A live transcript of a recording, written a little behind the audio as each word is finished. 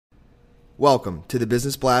Welcome to the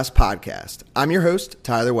Business Blast podcast. I'm your host,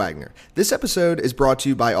 Tyler Wagner. This episode is brought to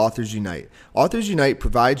you by Authors Unite. Authors Unite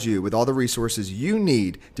provides you with all the resources you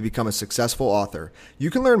need to become a successful author. You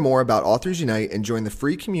can learn more about Authors Unite and join the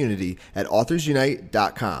free community at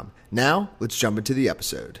authorsunite.com. Now, let's jump into the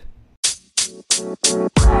episode.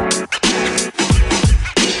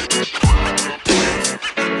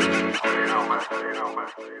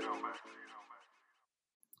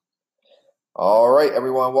 All right,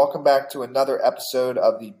 everyone. Welcome back to another episode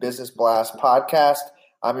of the Business Blast podcast.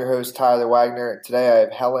 I'm your host, Tyler Wagner. Today I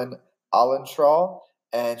have Helen Allentraw,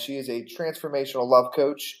 and she is a transformational love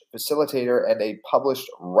coach, facilitator, and a published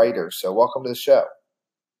writer. So welcome to the show.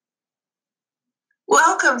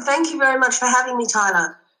 Welcome. Thank you very much for having me,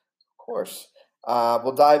 Tyler. Of course.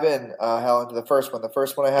 We'll dive in, Helen, to the first one. The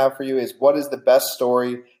first one I have for you is, what is the best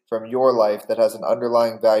story from your life that has an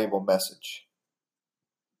underlying valuable message?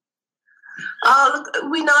 Look,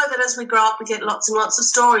 we know that as we grow up, we get lots and lots of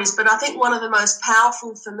stories, but I think one of the most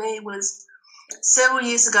powerful for me was several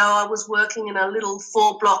years ago. I was working in a little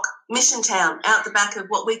 4-block mission town out the back of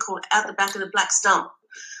what we call out the back of the Black Stump.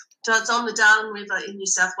 So it's on the Darling River in New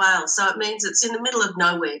South Wales. So it means it's in the middle of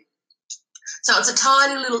nowhere. So it's a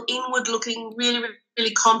tiny little inward-looking, really,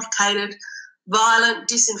 really complicated, violent,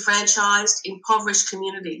 disenfranchised, impoverished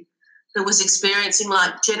community that was experiencing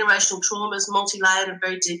like generational traumas, multi-layered and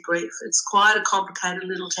very deep grief. It's quite a complicated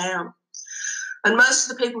little town. And most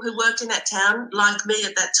of the people who worked in that town, like me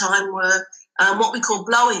at that time, were what we call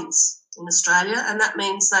blow-ins in Australia, and that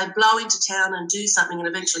means they blow into town and do something and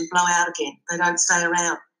eventually blow out again. They don't stay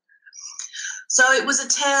around. So it was a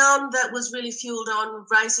town that was really fueled on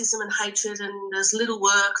racism and hatred, and there's little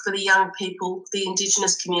work for the young people, the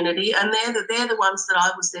Indigenous community, and they're the ones that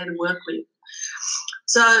I was there to work with.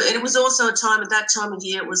 So it was also a time, at that time of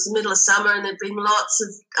year, it was the middle of summer, and there'd been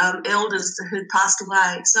lots of elders who'd passed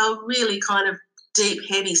away. So really kind of deep,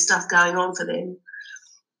 heavy stuff going on for them.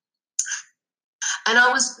 And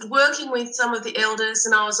I was working with some of the elders,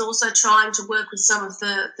 and I was also trying to work with some of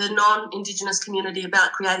the non-Indigenous community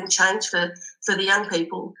about creating change for the young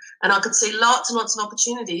people. And I could see lots and lots of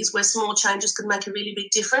opportunities where small changes could make a really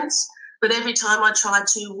big difference. But every time I tried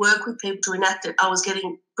to work with people to enact it, I was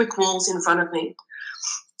getting brick walls in front of me.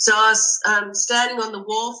 So I was standing on the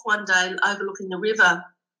wharf one day overlooking the river.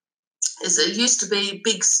 It used to be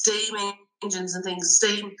big steam engines and things,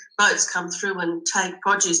 steam boats come through and take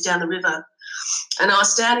produce down the river. And I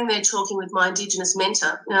was standing there talking with my Indigenous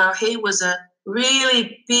mentor. Now, he was a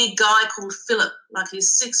really big guy called Philip, like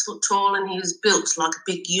he's 6 foot tall and he was built like a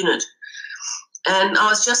big unit. And I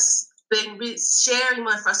was just sharing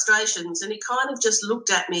my frustrations, and he kind of just looked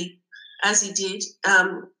at me as he did,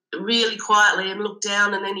 really quietly, and looked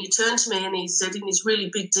down, and then he turned to me and he said in his really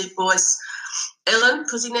big, deep voice, "Ellen,"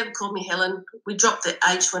 because he never called me Helen. We dropped the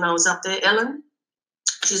H when I was up there, "Ellen."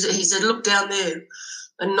 He said, "Look down there,"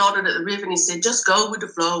 and nodded at the river, and he said, "Just go with the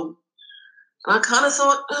flow." And I kind of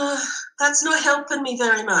thought, that's not helping me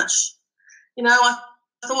very much. You know, I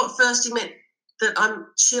thought first he meant that I'm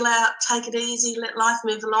chill out, take it easy, let life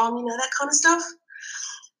move along, you know, that kind of stuff.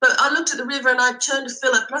 But I looked at the river and I turned to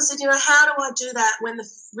Philip and I said, you know, how do I do that when the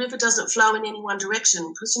river doesn't flow in any one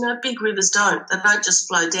direction? Because, you know, big rivers don't. They don't just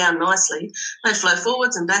flow down nicely. They flow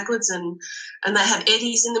forwards and backwards, and they have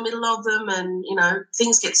eddies in the middle of them, and, you know,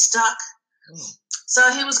 things get stuck. So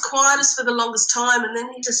he was quietest for the longest time, and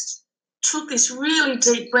then he just took this really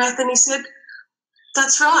deep breath and he said,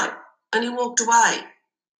 "That's right." And he walked away.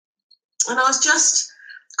 And I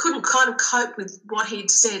couldn't kind of cope with what he'd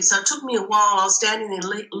said. So it took me a while. I was standing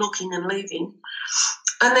there looking and leaving.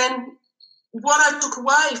 And then what I took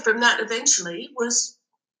away from that eventually was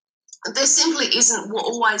there simply isn't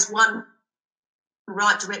always one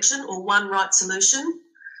right direction or one right solution.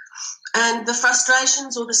 And the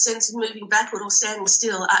frustrations or the sense of moving backward or standing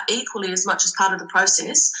still are equally as much as part of the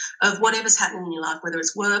process of whatever's happening in your life, whether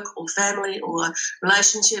it's work or family or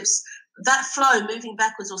relationships. That flow, moving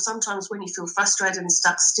backwards, or sometimes when you feel frustrated and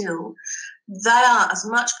stuck still, they are as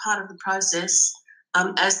much part of the process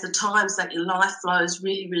as the times that your life flows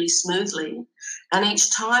really, really smoothly. And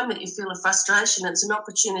each time that you feel a frustration, it's an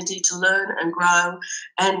opportunity to learn and grow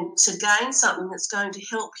and to gain something that's going to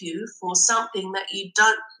help you for something that you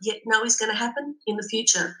don't yet know is going to happen in the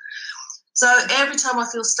future. So every time I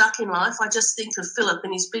feel stuck in life, I just think of Philip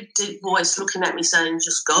and his big, deep voice looking at me saying,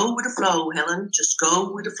 "Just go with the flow, Helen, just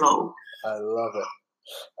go with the flow." I love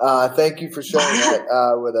it. Thank you for sharing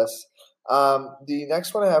that with us. The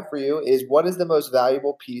next one I have for you is, what is the most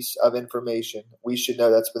valuable piece of information we should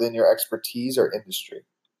know that's within your expertise or industry?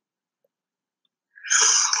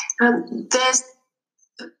 The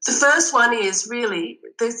first one is really,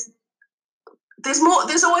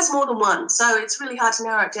 There's always more than one, so it's really hard to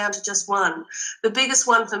narrow it down to just one. The biggest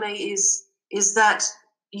one for me is that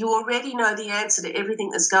you already know the answer to everything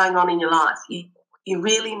that's going on in your life. You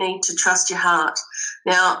really need to trust your heart.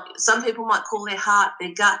 Now, some people might call their heart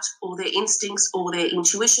their gut or their instincts or their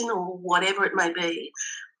intuition or whatever it may be.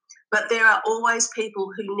 But there are always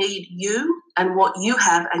people who need you and what you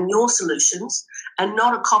have and your solutions, and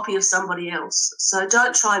not a copy of somebody else. So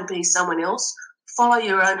don't try and be someone else. Follow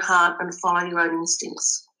your own heart and follow your own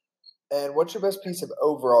instincts. And what's your best piece of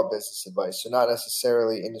overall business advice? So not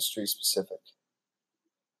necessarily industry specific.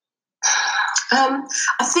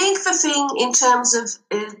 I think the thing in terms of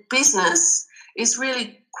business is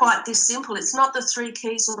really quite this simple. It's not the 3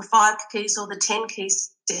 keys or the 5 keys or the 10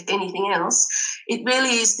 keys to anything else. It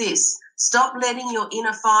really is this. Stop letting your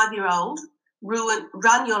inner 5-year-old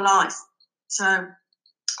run your life. So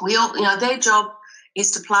we all, their job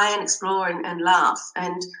is to play and explore and laugh.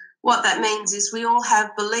 And what that means is we all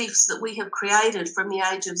have beliefs that we have created from the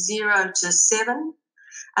age of 0 to 7.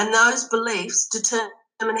 And those beliefs determine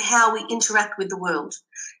how we interact with the world,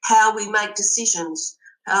 how we make decisions,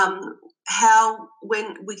 how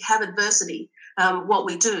when we have adversity, what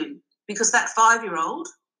we do. Because that 5-year-old,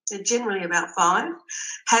 they're generally about 5,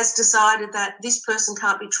 has decided that this person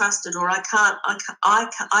can't be trusted, or I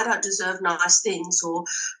don't deserve nice things, or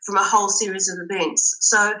from a whole series of events.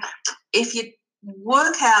 So if you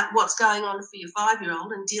work out what's going on for your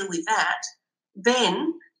 5-year-old and deal with that,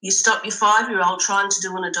 then you stop your 5-year-old trying to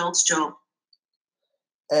do an adult's job.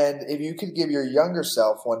 And if you could give your younger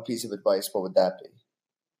self one piece of advice, what would that be?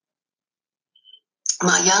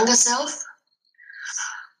 My younger self?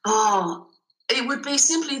 Oh, it would be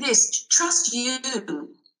simply this. Trust you.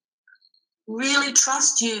 Really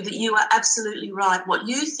trust you that you are absolutely right. What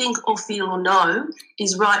you think or feel or know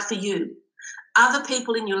is right for you. Other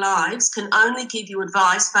people in your lives can only give you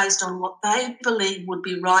advice based on what they believe would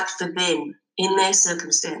be right for them in their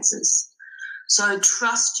circumstances. So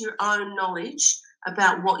trust your own knowledge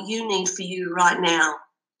about what you need for you right now.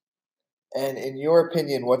 And in your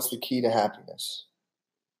opinion, what's the key to happiness?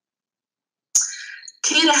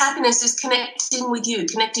 Key to happiness is connecting with you,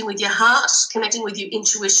 connecting with your heart, connecting with your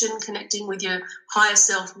intuition, connecting with your higher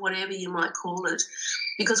self, whatever you might call it.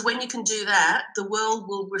 Because when you can do that, the world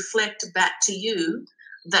will reflect back to you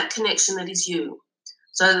that connection that is you.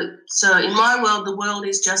 So in my world, the world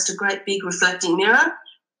is just a great big reflecting mirror.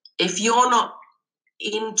 If you're not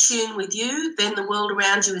in tune with you, then the world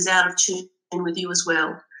around you is out of tune with you as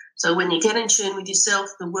well. So when you get in tune with yourself,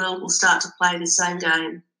 the world will start to play the same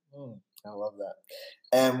game. I love that.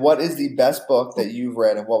 And what is the best book that you've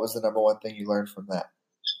read, and what was the number one thing you learned from that?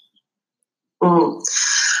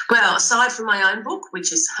 Well, aside from my own book,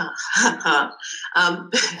 which is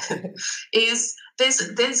is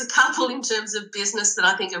there's a couple in terms of business that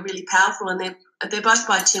I think are really powerful, and they're both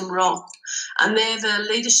by Tim Roth, and they're the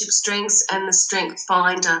Leadership Strengths and the Strength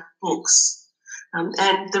Finder books.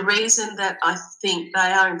 And the reason that I think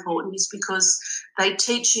they are important is because they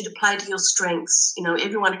teach you to play to your strengths.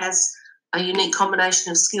 Everyone has a unique combination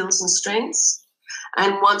of skills and strengths.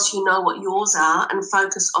 And once you know what yours are and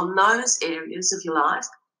focus on those areas of your life,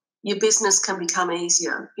 your business can become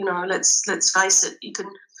easier. Let's face it, you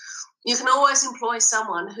can always employ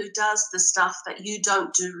someone who does the stuff that you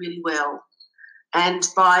don't do really well. And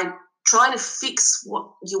by trying to fix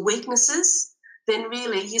what your weaknesses, then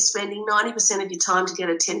really you're spending 90% of your time to get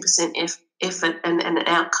a 10% effort and an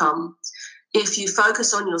outcome. If you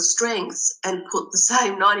focus on your strengths and put the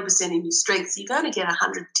same 90% in your strengths, you're going to get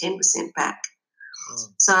 110% back.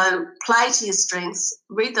 So play to your strengths,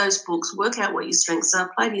 read those books, work out what your strengths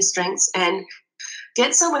are, play to your strengths, and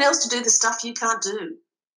get someone else to do the stuff you can't do.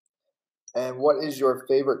 And what is your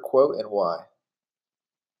favorite quote and why?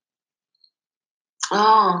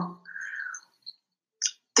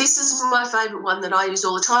 This is my favourite one that I use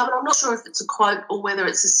all the time, and I'm not sure if it's a quote or whether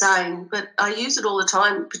it's a saying, but I use it all the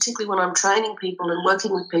time, particularly when I'm training people and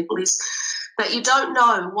working with people, is that you don't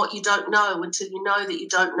know what you don't know until you know that you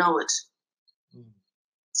don't know it.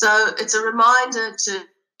 So it's a reminder to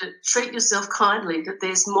treat yourself kindly, that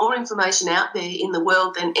there's more information out there in the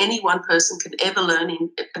world than any one person can ever learn in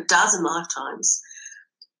a dozen lifetimes.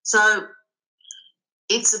 So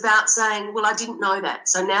it's about saying, well, I didn't know that.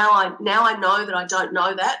 So now I know that I don't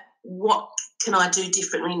know that. What can I do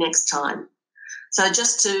differently next time? So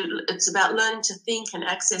it's about learning to think and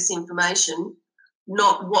access information,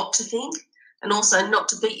 not what to think, and also not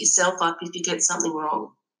to beat yourself up if you get something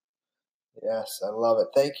wrong. Yes, I love it.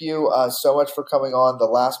 Thank you so much for coming on. The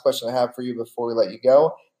last question I have for you before we let you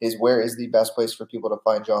go is, where is the best place for people to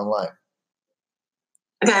find you online?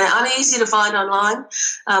 Okay, I'm easy to find online.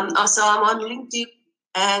 So I'm on LinkedIn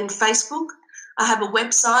and Facebook. I have a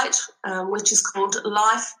website which is called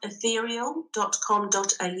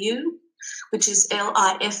lifeethereal.com.au, which is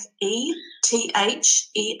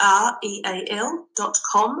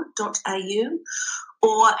lifethereal.com.au,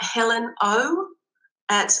 or Helen O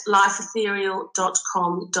at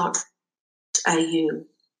lifeethereal.com.au.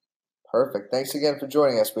 Perfect. Thanks again for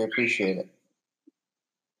joining us. We appreciate it.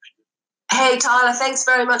 Hey, Tyler, thanks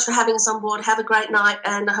very much for having us on board. Have a great night,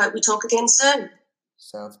 and I hope we talk again soon.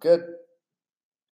 Sounds good.